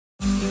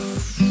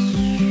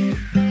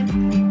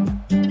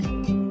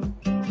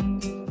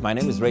My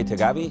name is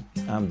Taghavi.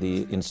 I'm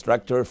the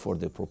instructor for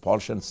the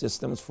Propulsion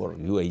Systems for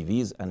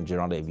UAVs and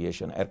General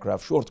Aviation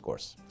Aircraft short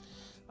course.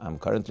 I'm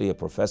currently a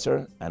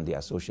professor and the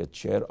associate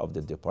chair of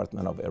the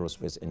Department of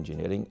Aerospace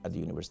Engineering at the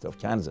University of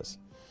Kansas.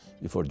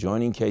 Before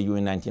joining KU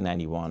in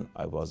 1991,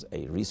 I was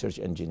a research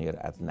engineer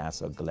at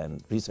NASA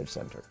Glenn Research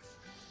Center.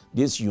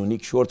 This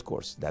unique short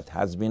course that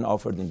has been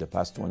offered in the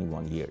past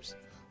 21 years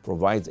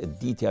provides a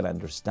detailed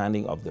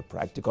understanding of the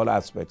practical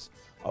aspects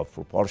of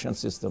propulsion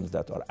systems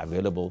that are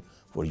available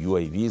for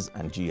UAVs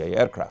and GA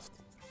aircraft.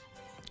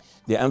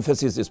 The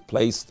emphasis is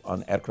placed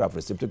on aircraft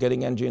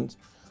reciprocating engines,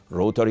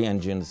 rotary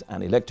engines,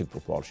 and electric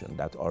propulsion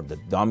that are the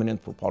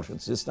dominant propulsion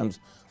systems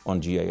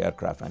on GA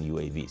aircraft and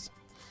UAVs.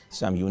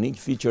 Some unique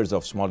features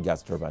of small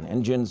gas turbine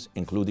engines,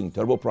 including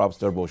turboprops,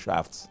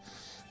 turboshafts,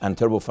 and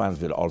turbofans,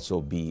 will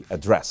also be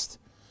addressed.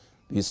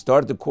 We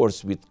start the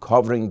course with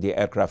covering the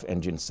aircraft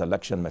engine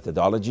selection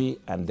methodology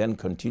and then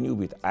continue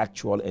with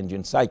actual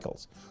engine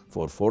cycles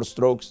for 4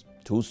 strokes,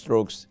 2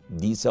 strokes,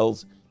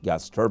 diesels,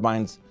 gas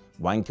turbines,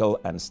 Wankel,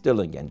 and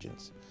Stirling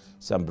engines.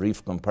 Some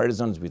brief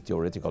comparisons with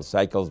theoretical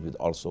cycles will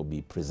also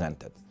be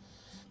presented.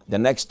 The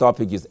next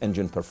topic is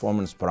engine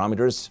performance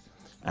parameters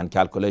and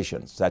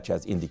calculations such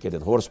as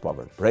indicated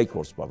horsepower, brake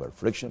horsepower,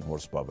 friction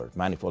horsepower,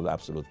 manifold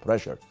absolute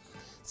pressure,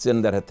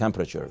 cylinder head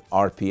temperature,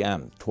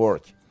 RPM,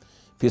 torque,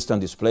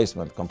 piston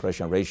displacement,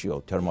 compression ratio,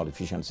 thermal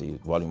efficiency,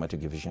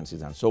 volumetric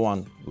efficiencies, and so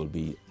on will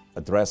be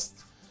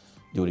addressed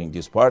during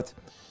this part.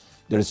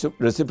 The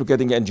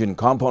reciprocating engine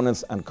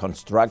components and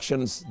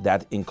constructions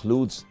that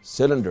includes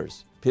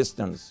cylinders,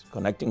 pistons,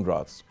 connecting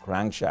rods,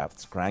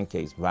 crankshafts,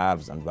 crankcase,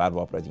 valves, and valve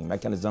operating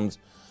mechanisms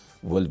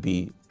will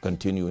be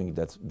continuing.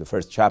 That's the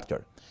first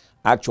chapter.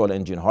 Actual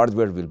engine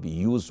hardware will be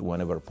used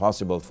whenever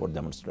possible for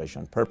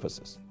demonstration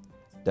purposes.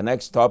 The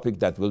next topic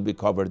that will be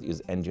covered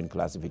is engine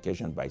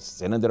classification by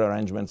cylinder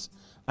arrangements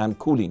and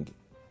cooling.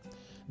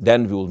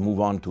 Then we will move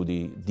on to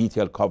the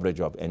detailed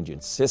coverage of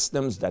engine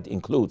systems that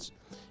includes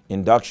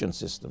induction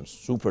systems,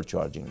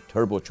 supercharging,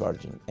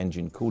 turbocharging,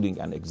 engine cooling,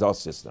 and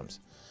exhaust systems.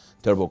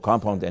 Turbo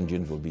compound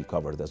engines will be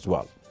covered as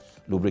well.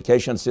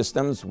 Lubrication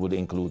systems would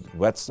include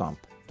wet sump,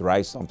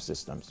 dry sump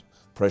systems,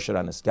 pressure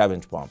and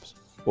scavenge pumps,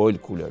 oil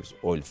coolers,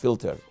 oil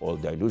filter, oil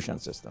dilution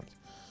systems.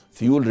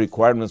 Fuel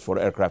requirements for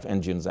aircraft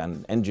engines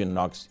and engine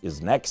NOx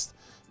is next.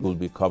 We'll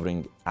be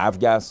covering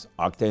avgas,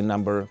 octane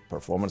number,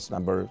 performance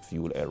number,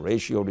 fuel-air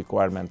ratio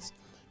requirements,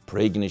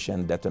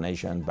 pre-ignition,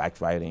 detonation,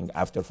 backfiring,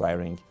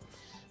 after-firing.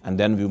 And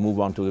then we move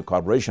on to the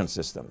carburation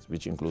systems,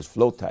 which includes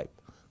float type,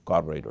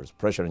 carburetors,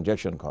 pressure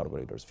injection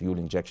carburetors, fuel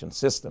injection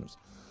systems,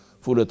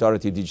 full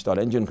authority digital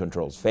engine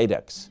controls,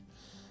 FADEX.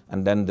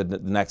 And then the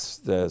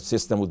next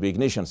system would be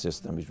ignition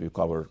system, which we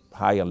cover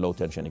high and low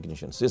tension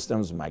ignition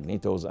systems,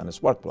 magnetos, and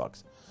spark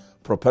plugs.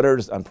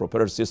 Propellers and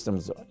propeller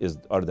systems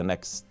are the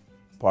next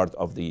part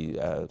of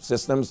the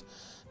systems.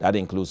 That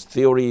includes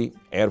theory,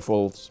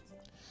 airfoils,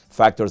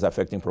 factors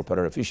affecting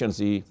propeller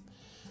efficiency,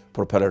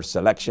 propeller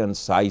selection,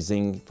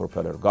 sizing,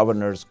 propeller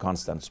governors,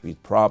 constant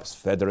speed props,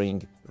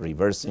 feathering,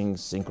 reversing,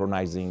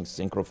 synchronizing,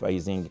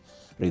 synchrophasing,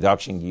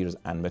 reduction gears,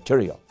 and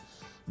material.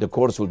 The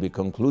course will be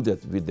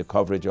concluded with the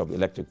coverage of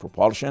electric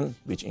propulsion,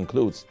 which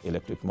includes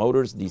electric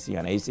motors, DC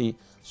and AC,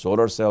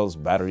 solar cells,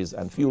 batteries,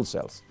 and fuel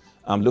cells.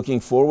 I'm looking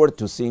forward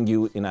to seeing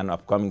you in an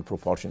upcoming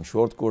propulsion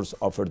short course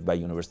offered by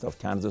University of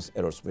Kansas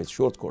Aerospace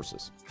short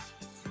courses.